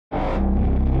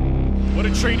What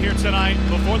a treat here tonight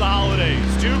before the holidays.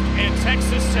 Duke and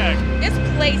Texas Tech. This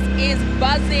place is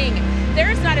buzzing. There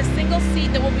is not a single seat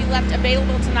that will be left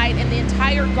available tonight in the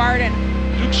entire Garden.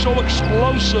 Duke's so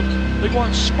explosive. They go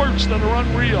on spurts that are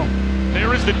unreal.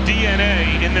 There is the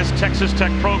DNA in this Texas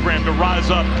Tech program to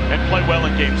rise up and play well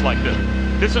in games like this.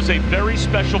 This is a very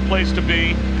special place to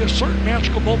be. There's certain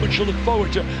magical moments you look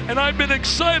forward to, and I've been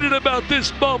excited about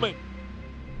this moment.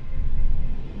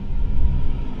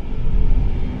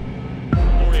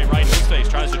 Laurier right in his face,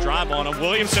 tries to drive on him.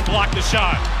 Williamson blocked the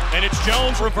shot, and it's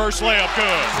Jones, reverse layup,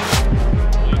 good.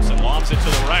 Williamson lobs it to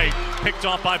the right, picked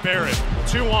off by Barrett.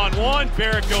 2-on-1,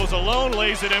 Barrett goes alone,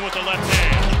 lays it in with the left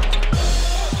hand.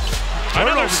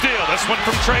 Another steal, this one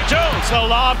from Tre Jones. The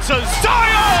lob to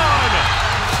Zion!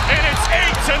 And it's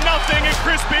 8-0, and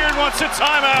Chris Beard wants a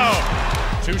timeout.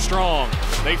 Too strong.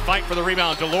 They fight for the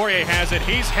rebound. Laurier has it.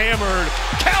 He's hammered.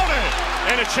 Count it!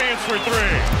 And a chance for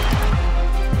three.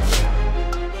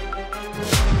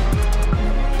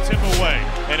 Tip away.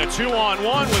 And a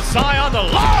 2-on-1 with Zion. The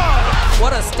lob!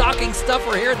 What a stocking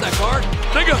stuffer here at the Garden.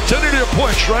 They got 10 of their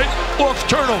points, right? Off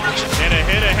turnovers. And a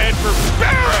hit ahead for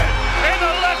Barrett! And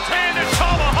the left-handed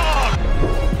tomahawk!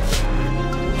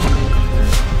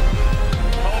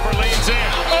 Culver leans in.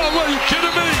 Oh, are you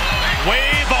kidding me?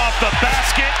 Wave off the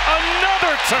basket.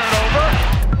 Another turnover.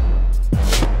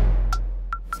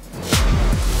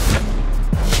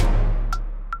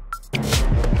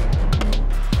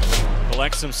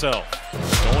 Collects himself.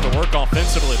 Going to work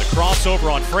offensively. The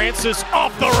crossover on Francis.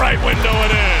 Off the right window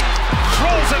and in.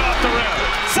 Rolls it off the rim.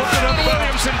 Zion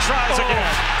Williamson tries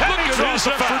again. Look at his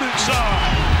effort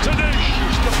inside.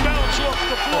 Tenacious to bounce off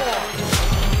the floor.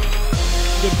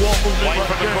 Good ball movement White right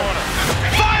from the there. corner.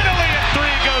 Finally a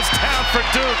three goes down for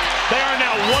Duke. They are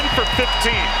now 1 for 15.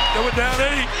 They were down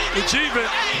 8. It's even.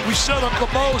 We set up the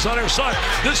Moes on their side.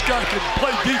 This guy can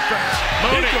play defense.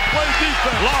 Mooney He can play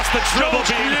defense. lost the dribble,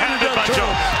 Jones being created handed that by turn.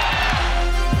 Jones.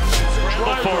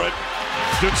 Scramble for it.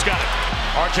 Duke's got it.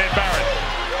 R.J. Barrett.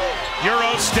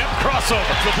 Euro step crossover.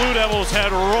 The Blue Devils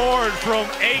had roared from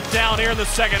 8 down here in the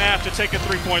second half to take a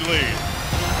 3-point lead.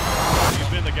 He's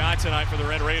been the guy tonight for the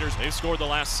Red Raiders. They've scored the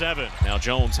last 7. Now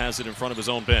Jones has it in front of his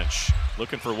own bench.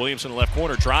 Looking for Williamson in the left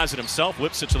corner, drives it himself,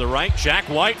 whips it to the right. Jack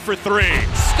White for 3.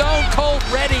 Stone cold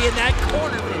ready in that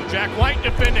corner. Jack White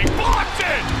defending, blocked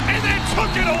it, and then took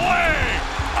it away.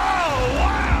 Oh,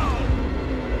 wow.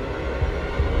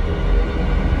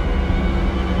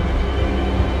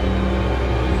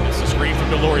 It's a screen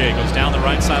from Laurier, goes down the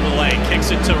right side of the lane, kicks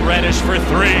it to Reddish for 3.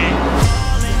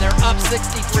 They're up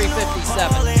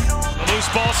 63-57. The loose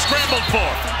ball scrambled for.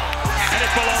 And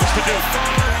it belongs to Duke.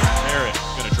 Barrett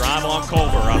gonna drive on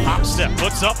Culver, a hop step,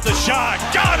 puts up the shot,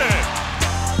 got it!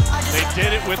 They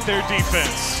did it with their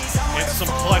defense and some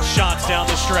clutch shots down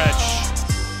the stretch.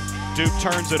 Duke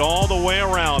turns it all the way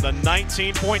around, a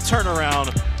 19-point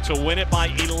turnaround to win it by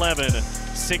 11,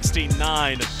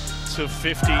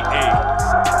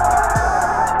 69-58.